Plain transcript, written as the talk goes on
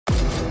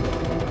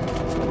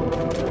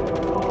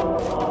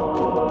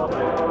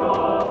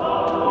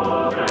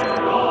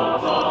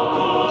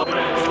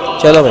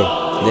चलो भाई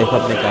देखो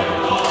अपने क्या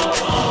करते हैं।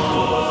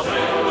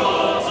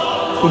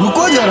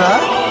 रुको जरा,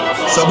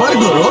 सबर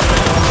करो।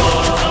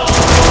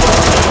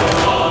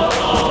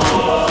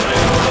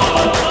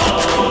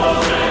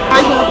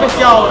 यहाँ पे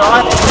क्या हो रहा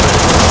है?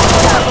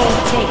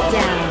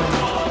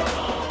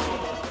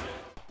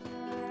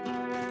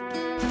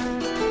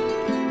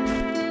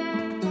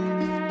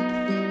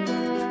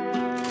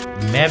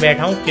 मैं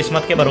बैठा हूँ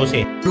किस्मत के भरोसे।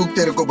 रुक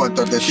तेरे को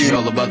बता देती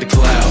हूँ।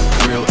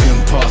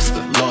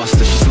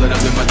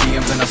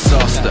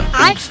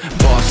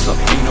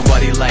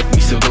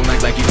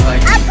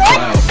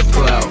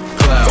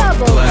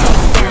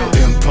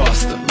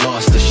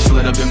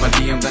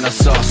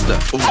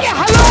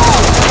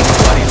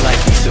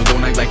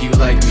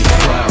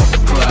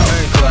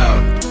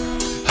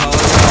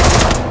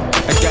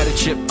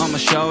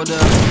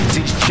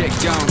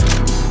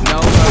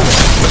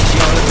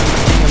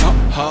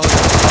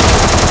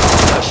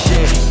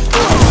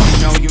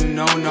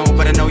 No,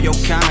 but I know your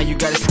kind. You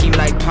got a scheme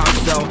like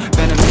Ponzo,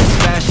 venomous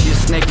fast, you a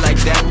snake like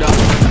that though.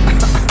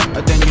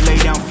 Then you lay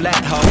down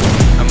flat, ho.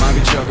 I might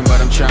be joking, but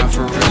I'm trying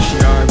for real. She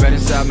already been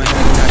inside my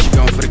head, and now she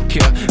going for the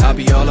kill. I'll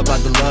be all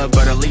about the love,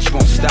 but her leash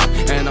won't stop.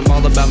 And I'm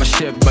all about my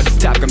shit, but the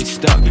top got me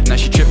stuck. Now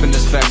she tripping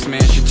this facts,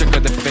 man. She took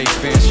her the fake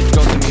fans. She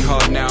goes to me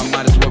hard now,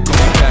 might as well come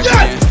back,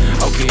 man.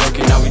 Okay,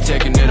 now we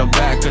taking it all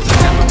back, cause I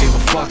never gave a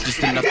fuck, just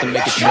enough to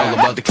make it true. All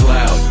about the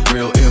cloud,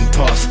 real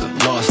imposter,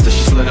 lost her.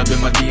 She slid up in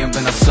my DM,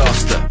 then I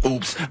sauced her.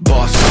 Oops,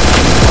 boss her.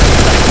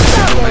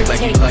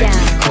 Like you like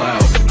me.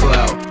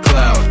 Cloud,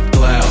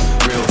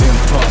 real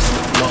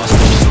imposter, lost her.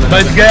 She slid up in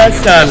my DM,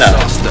 then I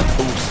sauced her.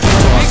 Oops,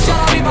 boss her.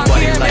 Ain't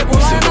nobody like me,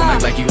 so don't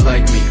act like you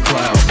like me.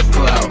 Cloud.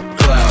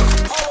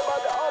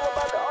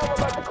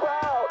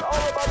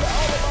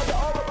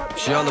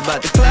 She all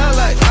about the cloud,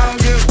 like I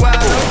don't get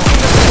wild.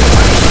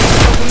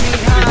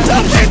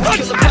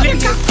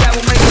 That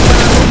will make